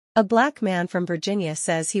A black man from Virginia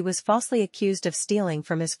says he was falsely accused of stealing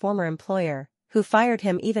from his former employer, who fired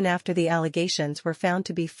him even after the allegations were found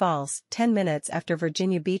to be false 10 minutes after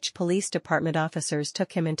Virginia Beach Police Department officers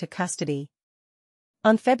took him into custody.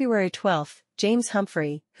 On February 12, James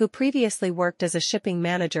Humphrey, who previously worked as a shipping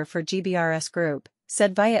manager for GBRS Group,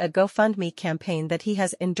 said via a GoFundMe campaign that he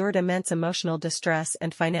has endured immense emotional distress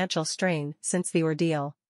and financial strain since the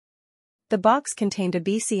ordeal. The box contained a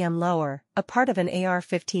BCM lower, a part of an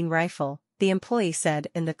AR-15 rifle, the employee said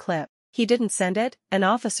in the clip. He didn't send it? An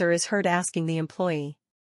officer is heard asking the employee.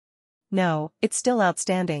 No, it's still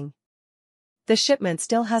outstanding. The shipment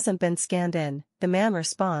still hasn't been scanned in, the man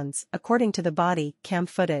responds, according to the body cam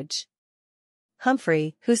footage.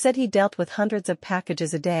 Humphrey, who said he dealt with hundreds of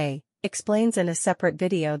packages a day, explains in a separate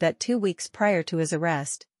video that 2 weeks prior to his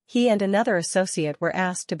arrest, he and another associate were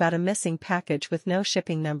asked about a missing package with no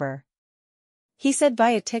shipping number. He said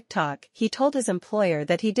via TikTok he told his employer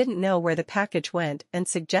that he didn't know where the package went and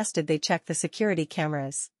suggested they check the security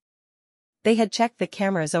cameras. They had checked the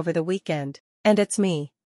cameras over the weekend, and it's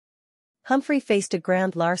me. Humphrey faced a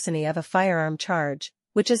grand larceny of a firearm charge,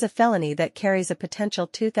 which is a felony that carries a potential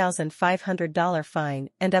 $2,500 fine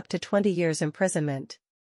and up to 20 years imprisonment.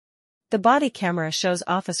 The body camera shows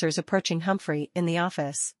officers approaching Humphrey in the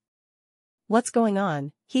office. What's going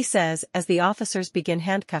on, he says as the officers begin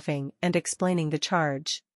handcuffing and explaining the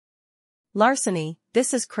charge. Larceny,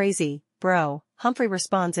 this is crazy, bro, Humphrey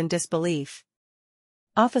responds in disbelief.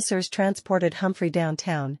 Officers transported Humphrey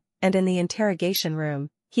downtown, and in the interrogation room,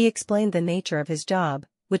 he explained the nature of his job,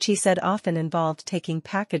 which he said often involved taking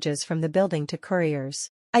packages from the building to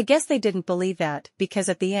couriers. I guess they didn't believe that because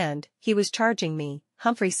at the end, he was charging me,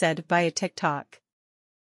 Humphrey said via TikTok.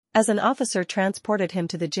 As an officer transported him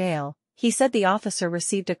to the jail, he said the officer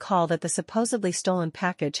received a call that the supposedly stolen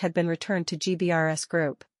package had been returned to GBRS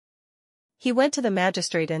Group. He went to the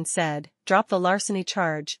magistrate and said, "Drop the larceny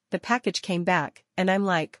charge," the package came back, and I'm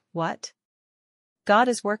like, what? God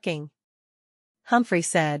is working. Humphrey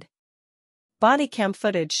said. Body cam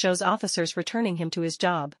footage shows officers returning him to his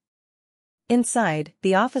job. Inside,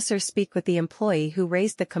 the officers speak with the employee who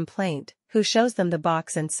raised the complaint, who shows them the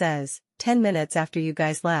box and says, 10 minutes after you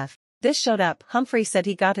guys left. This showed up. Humphrey said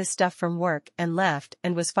he got his stuff from work and left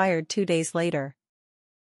and was fired 2 days later.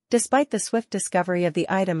 Despite the swift discovery of the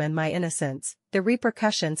item and my innocence, the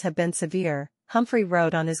repercussions have been severe, Humphrey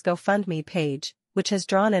wrote on his GoFundMe page, which has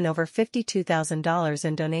drawn in over $52,000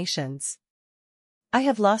 in donations. I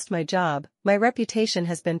have lost my job, my reputation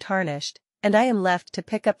has been tarnished, and I am left to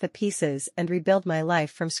pick up the pieces and rebuild my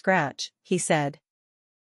life from scratch, he said.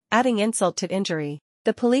 Adding insult to injury,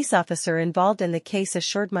 the police officer involved in the case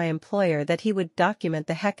assured my employer that he would document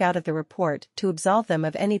the heck out of the report to absolve them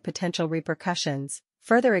of any potential repercussions,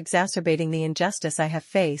 further exacerbating the injustice I have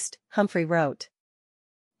faced, Humphrey wrote.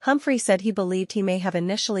 Humphrey said he believed he may have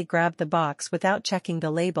initially grabbed the box without checking the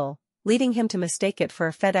label, leading him to mistake it for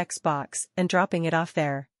a FedEx box and dropping it off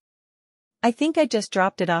there. I think I just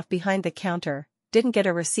dropped it off behind the counter, didn't get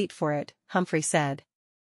a receipt for it, Humphrey said.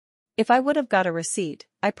 If I would have got a receipt,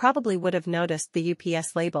 I probably would have noticed the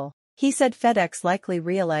UPS label. He said FedEx likely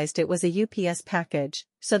realized it was a UPS package,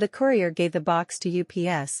 so the courier gave the box to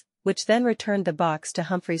UPS, which then returned the box to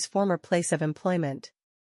Humphrey's former place of employment.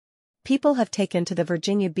 People have taken to the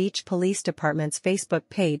Virginia Beach Police Department's Facebook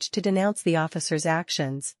page to denounce the officer's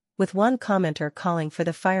actions, with one commenter calling for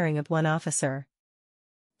the firing of one officer.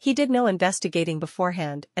 He did no investigating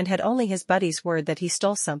beforehand and had only his buddy's word that he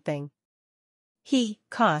stole something. He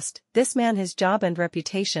cost this man his job and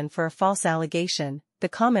reputation for a false allegation, the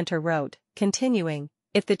commenter wrote, continuing,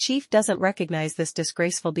 if the chief doesn't recognize this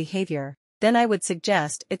disgraceful behavior, then I would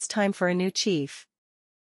suggest it's time for a new chief.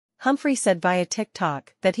 Humphrey said via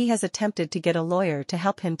TikTok that he has attempted to get a lawyer to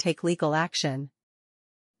help him take legal action.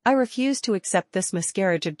 I refuse to accept this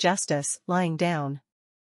miscarriage of justice, lying down.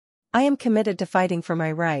 I am committed to fighting for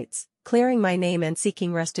my rights, clearing my name and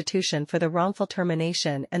seeking restitution for the wrongful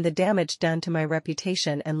termination and the damage done to my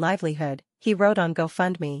reputation and livelihood, he wrote on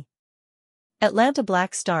GoFundMe. Atlanta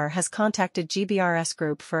Black Star has contacted GBRS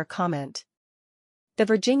Group for a comment. The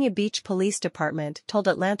Virginia Beach Police Department told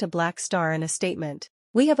Atlanta Black Star in a statement,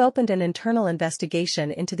 "We have opened an internal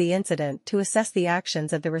investigation into the incident to assess the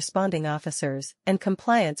actions of the responding officers and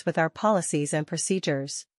compliance with our policies and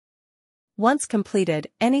procedures. Once completed,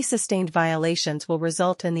 any sustained violations will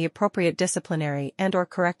result in the appropriate disciplinary and/or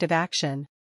corrective action."